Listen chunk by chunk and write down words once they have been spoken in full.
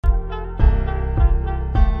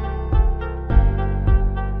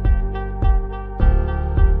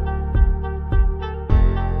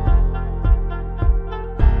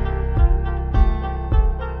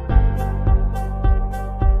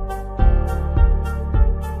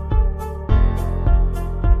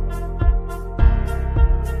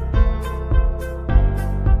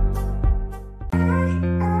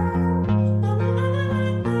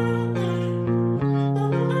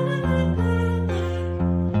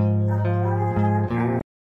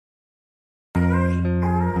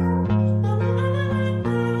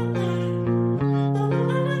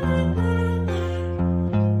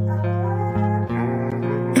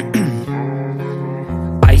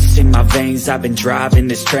I've been driving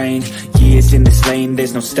this train, years in this lane,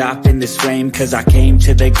 there's no stopping this flame. Cause I came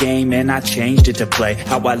to the game and I changed it to play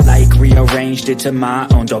how I like, rearranged it to my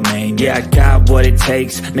own domain. Yeah, I got what it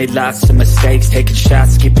takes, made lots of mistakes, taking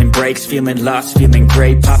shots, skipping breaks, feeling lost, feeling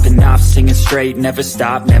great, popping off, singing straight, never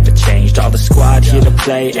stopped, never changed. All the squad here to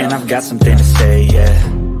play, and I've got something to say, yeah.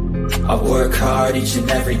 I work hard each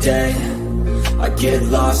and every day, I get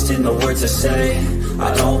lost in the words I say.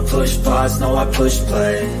 I don't push pause, no I push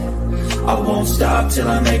play. I won't stop till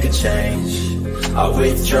I make a change. I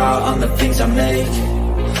withdraw on the things I make.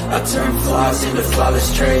 I turn flaws into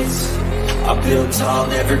flawless traits. I build tall,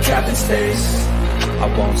 never capping space.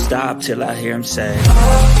 I won't stop till I hear him say, oh,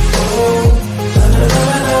 oh, la, la, la,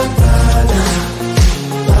 la, la, la.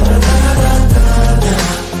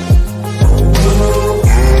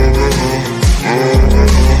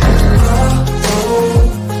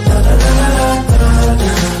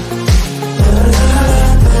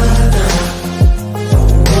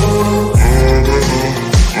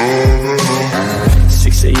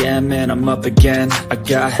 And I'm up again. I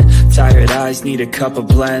got tired eyes, need a cup of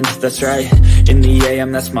blend. That's right, in the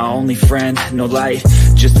AM, that's my only friend. No light,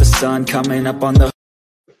 just the sun coming up on the...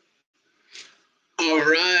 All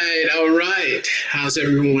right. How's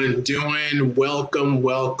everyone doing? Welcome.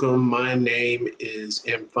 My name is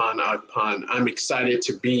Imfan Akpan. I'm excited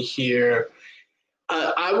to be here.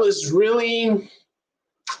 I was really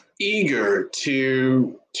eager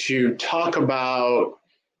to talk about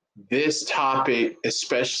this topic,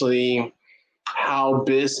 especially how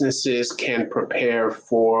businesses can prepare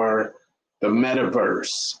for the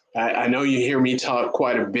metaverse. I know you hear me talk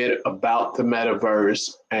quite a bit about the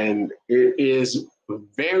metaverse, and it is a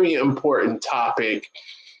very important topic,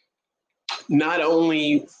 not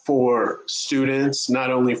only for students,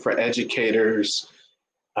 not only for educators,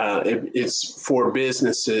 it's for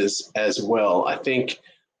businesses as well. I think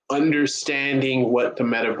understanding what the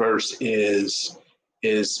metaverse is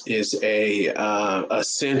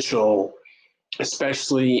essential,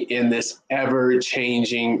 especially in this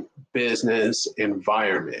ever-changing business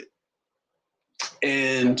environment.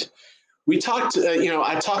 And we talked,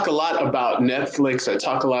 I talk a lot about Netflix. I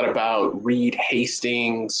talk a lot about Reed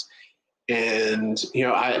Hastings, and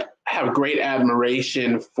I have great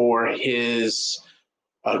admiration for his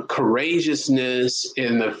courageousness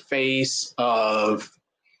in the face of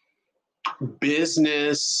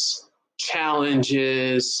business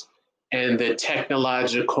challenges and the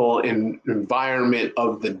technological environment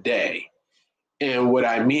of the day. And what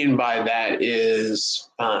I mean by that is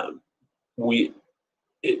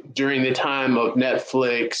during the time of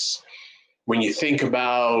Netflix, when you think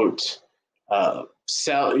about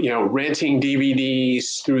renting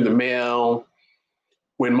DVDs through the mail,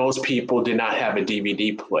 when most people did not have a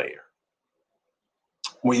DVD player.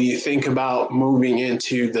 When you think about moving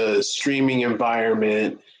into the streaming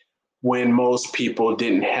environment, when most people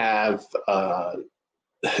didn't have the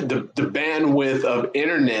bandwidth of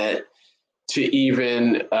internet to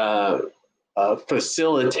even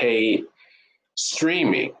facilitate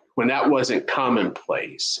streaming, when that wasn't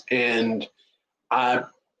commonplace. And I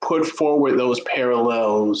put forward those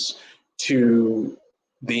parallels to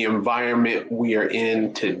the environment we are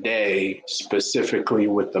in today, specifically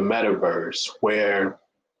with the metaverse, where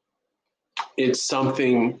it's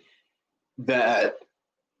something that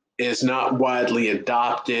is not widely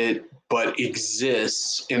adopted, but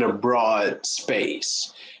exists in a broad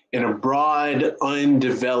space, in a broad,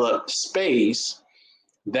 undeveloped space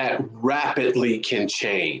that rapidly can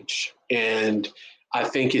change. And I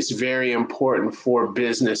think it's very important for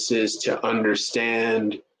businesses to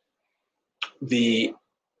understand the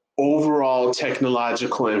overall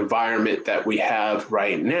technological environment that we have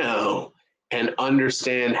right now and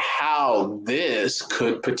understand how this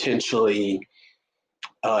could potentially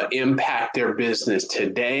impact their business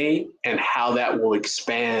today and how that will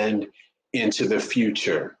expand into the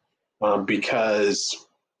future. Because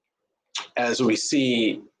as we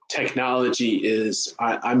see, technology is,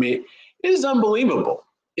 it is unbelievable.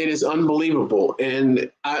 It is unbelievable.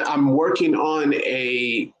 And I'm working on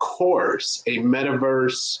a course, a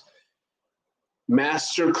Metaverse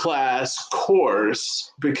masterclass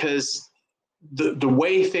course, because the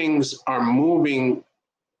way things are moving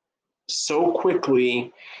so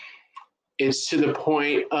quickly, it's to the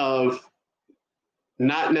point of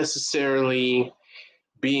not necessarily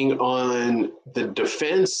being on the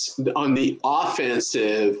defense, on the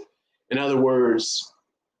offensive. In other words,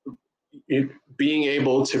 being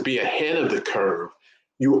able to be ahead of the curve.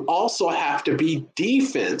 You also have to be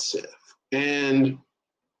defensive. And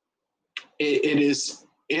it is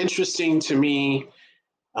interesting to me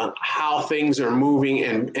how things are moving.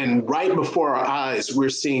 And right before our eyes, we're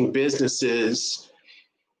seeing businesses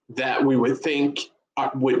that we would think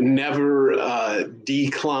would never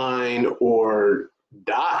decline or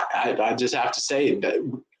die. I just have to say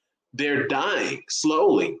that they're dying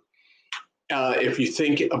slowly. If you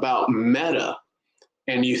think about Meta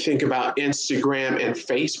and you think about Instagram and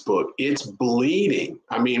Facebook, it's bleeding,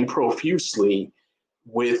 I mean, profusely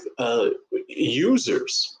with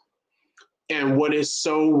users. And what is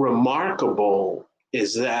so remarkable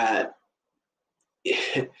is that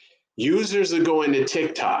users are going to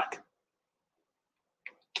TikTok.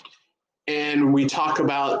 And we talk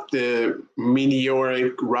about the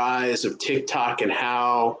meteoric rise of TikTok and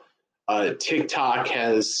how TikTok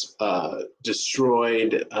has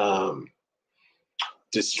destroyed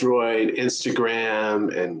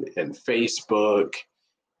Instagram and Facebook,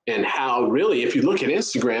 and how really, if you look at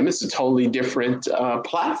Instagram, it's a totally different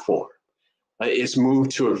platform. It's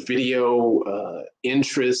moved to a video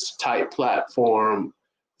interest type platform.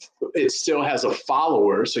 It still has a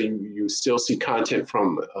follower, so you still see content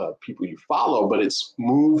from people you follow, but it's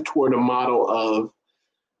moved toward a model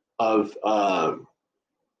of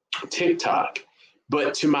TikTok.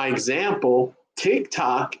 But to my example,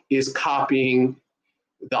 TikTok is copying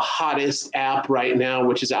the hottest app right now,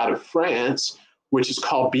 which is out of France, which is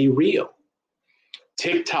called Be Real.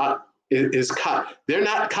 TikTok they're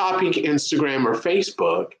not copying Instagram or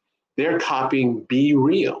Facebook, they're copying Be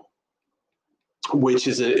Real, which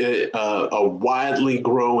is a widely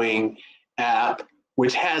growing app,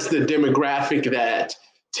 which has the demographic that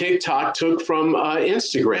TikTok took from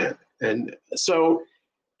Instagram. And so,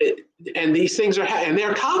 and these things and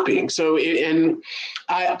they're copying. So, and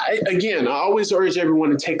I always urge everyone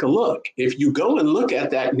to take a look. If you go and look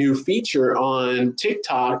at that new feature on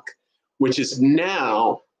TikTok, which is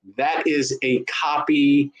now, that is a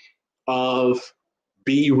copy of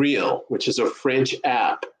Be Real, which is a French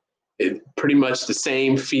app. Pretty much the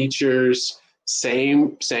same features,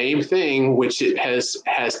 same thing, which it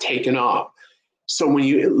has taken off. So when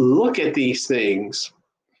you look at these things,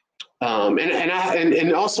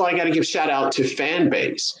 and also I got to give shout out to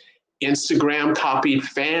Fanbase. Instagram copied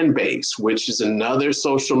Fanbase, which is another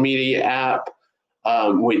social media app,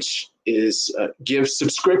 which gives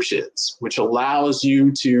subscriptions, which allows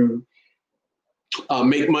you to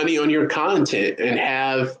make money on your content and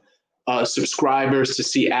have subscribers to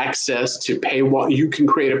see access to paywall. You can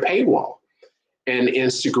create a paywall, and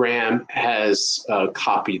Instagram has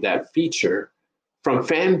copied that feature from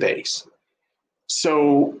Fanbase.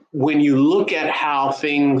 So when you look at how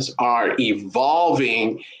things are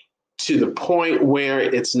evolving to the point where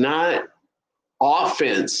it's not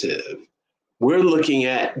offensive, we're looking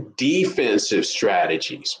at defensive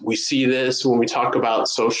strategies. We see this when we talk about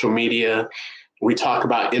social media. We talk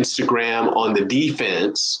about Instagram on the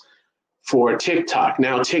defense for TikTok.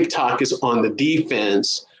 Now TikTok is on the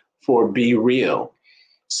defense for Be Real.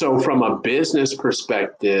 So from a business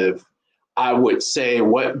perspective, I would say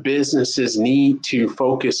what businesses need to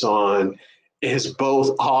focus on is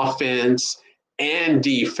both offense and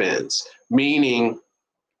defense, meaning,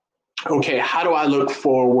 okay, how do I look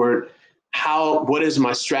forward? What is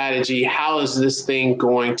my strategy? How is this thing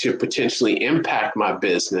going to potentially impact my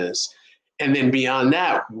business? And then beyond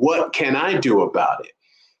that, what can I do about it?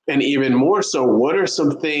 And even more so, what are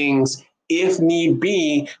some things, if need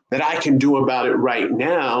be, that I can do about it right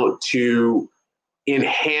now to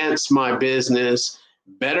enhance my business,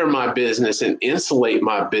 better my business, and insulate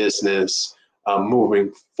my business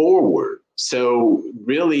moving forward? So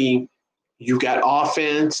really, you've got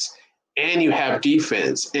offense and you have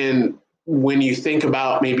defense. And when you think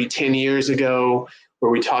about maybe 10 years ago,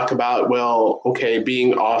 where we talk about, well, okay,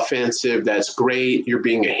 being offensive, that's great. You're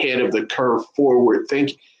being ahead of the curve, forward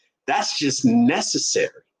thinking. That's just necessary.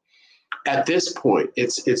 At this point,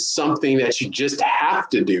 it's something that you just have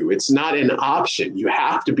to do. It's not an option. You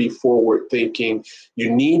have to be forward thinking.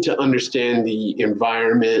 You need to understand the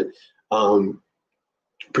environment,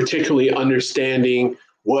 particularly understanding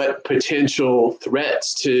what potential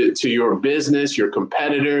threats to your business, your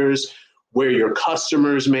competitors, where your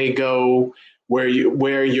customers may go, where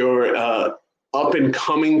your up and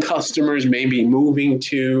coming customers may be moving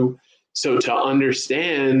to. So to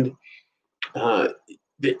understand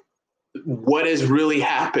what is really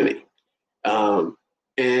happening, and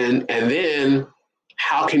then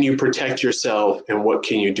how can you protect yourself and what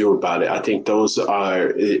can you do about it? I think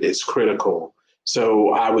it's critical.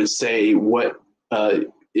 So I would say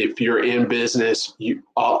if you're in business,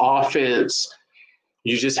 offense,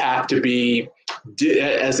 you just have to be,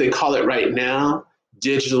 as they call it right now,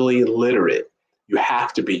 digitally literate. You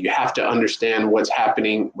have to understand what's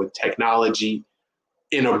happening with technology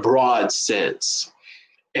in a broad sense,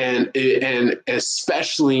 and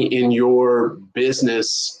especially in your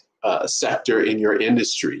business sector, in your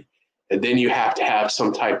industry. And then you have to have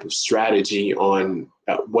some type of strategy on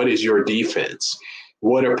what is your defense?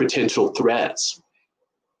 What are potential threats?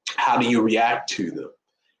 How do you react to them?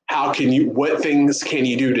 What things can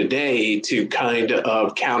you do today to kind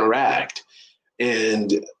of counteract?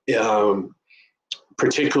 And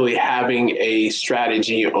particularly having a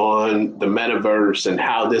strategy on the metaverse and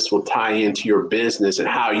how this will tie into your business and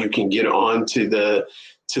how you can get onto the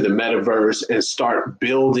metaverse and start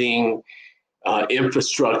building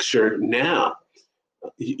infrastructure now.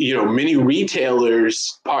 Many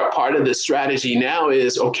retailers, part of the strategy now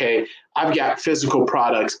is, okay, I've got physical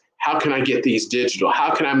products. How can I get these digital?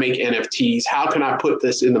 How can I make NFTs? How can I put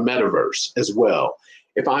this in the metaverse as well?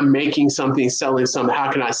 If I'm making something, selling something,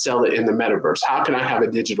 how can I sell it in the metaverse? How can I have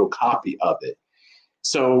a digital copy of it?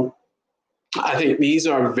 So I think these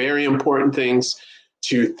are very important things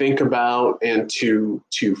to think about and to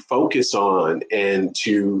focus on and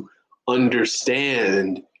to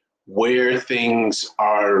understand where things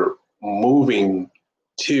are moving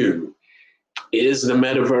to. Is the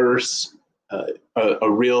metaverse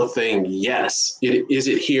a real thing? Yes. Is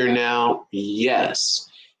it here now? Yes.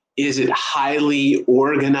 Is it highly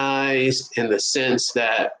organized in the sense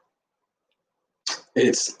that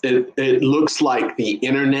it looks like the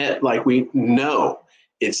internet? Like we know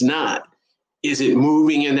it's not. Is it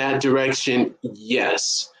moving in that direction?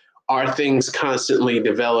 Yes. Are things constantly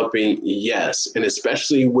developing? Yes. And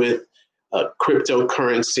especially with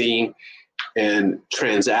cryptocurrency and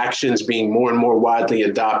transactions being more and more widely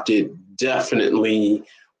adopted, definitely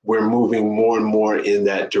we're moving more and more in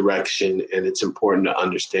that direction. And it's important to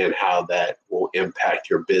understand how that will impact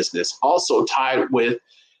your business. Also tied with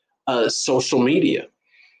social media.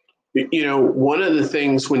 One of the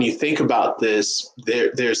things when you think about this,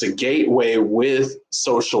 there's a gateway with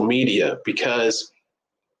social media, because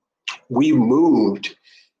we moved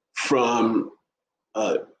from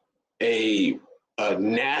a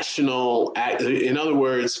national, in other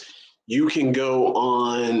words, you can go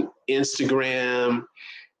on Instagram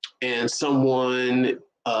and someone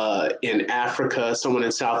in Africa, someone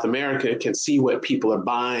in South America can see what people are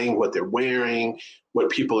buying, what they're wearing, what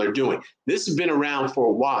people are doing. This has been around for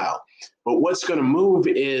a while, but what's going to move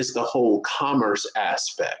is the whole commerce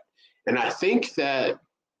aspect. And I think that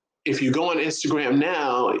if you go on Instagram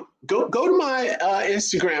now, go to my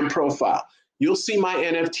Instagram profile, you'll see my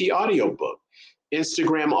NFT audiobook.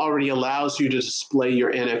 Instagram already allows you to display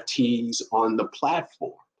your NFTs on the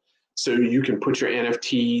platform. So you can put your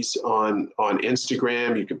NFTs on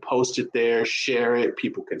Instagram, you can post it there, share it,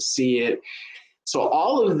 people can see it. So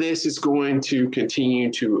all of this is going to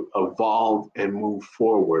continue to evolve and move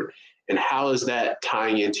forward. And how is that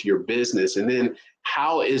tying into your business? And then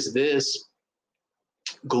how is this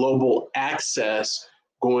global access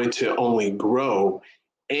going to only grow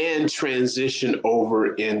and transition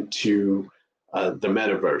over into the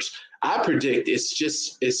metaverse? I predict it's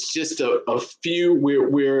just a few.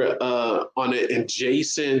 We're on an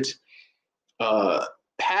adjacent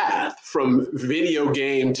path from video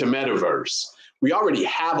game to metaverse. We already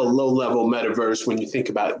have a low-level metaverse when you think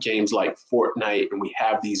about games like Fortnite, and we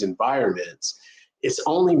have these environments. It's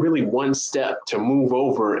only really one step to move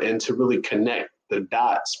over and to really connect the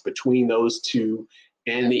dots between those two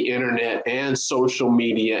and the internet and social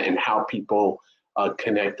media and how people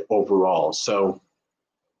connect overall. So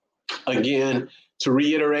again, to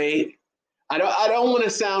reiterate, I don't want to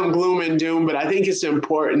sound gloom and doom, but I think it's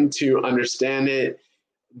important to understand it.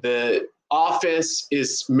 The offense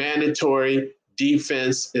is mandatory,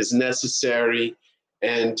 defense is necessary,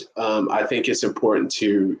 and I think it's important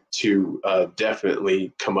to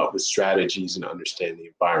definitely come up with strategies and understand the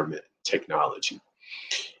environment, technology.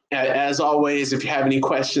 As always, if you have any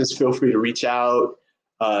questions, feel free to reach out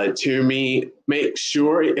to me. Make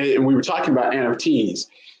sure, and we were talking about NFTs,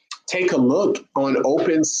 take a look on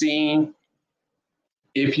OpenSea.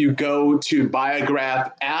 If you go to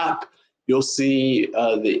Biograph app, you'll see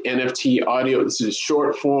the NFT audio. This is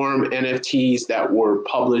short form NFTs that were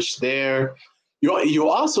published there. You'll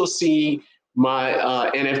also see my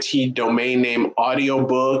NFT domain name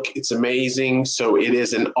audiobook. It's amazing. So it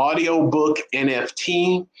is an audiobook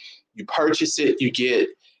NFT. You purchase it, you get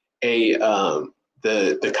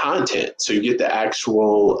the content. So you get the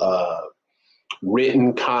actual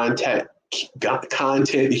written content. You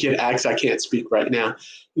get access. I can't speak right now.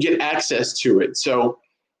 You get access to it. So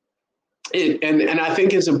and I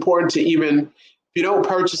think it's important to, even if you don't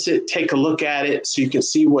purchase it, take a look at it so you can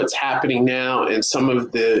see what's happening now and some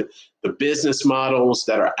of the business models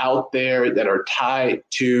that are out there that are tied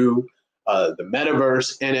to the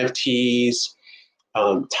Metaverse, NFTs,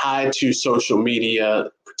 tied to social media,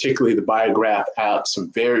 particularly the Biograph app.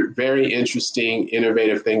 Some very, very interesting,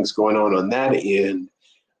 innovative things going on that end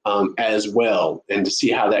as well, and to see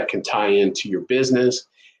how that can tie into your business.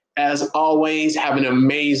 As always, have an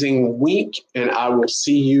amazing week, and I will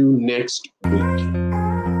see you next week.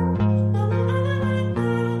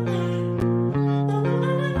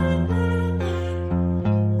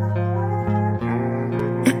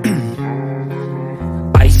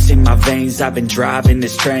 In my veins, I've been driving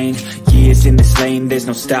this train, years in this lane, there's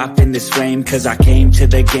no stopping this flame, cause I came to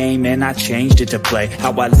the game and I changed it to play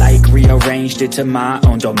how I like, rearranged it to my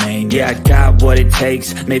own domain. Yeah, I got what it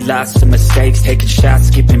takes, made lots of mistakes, taking shots,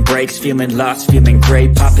 skipping breaks, feeling lost, feeling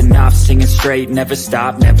great, popping off, singing straight, never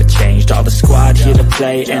stopped, never changed, all the squad here to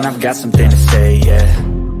play, and I've got something to say, yeah.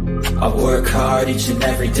 I work hard each and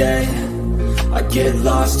every day, I get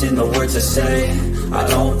lost in the words I say, I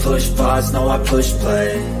don't push pause, no, I push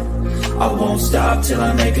play. I won't stop till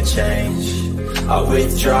I make a change. I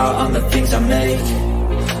withdraw on the things I make.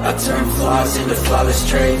 I turn flaws into flawless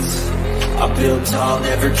traits. I build tall,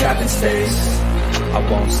 never capping space. I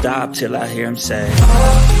won't stop till I hear him say,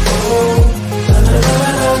 oh, oh.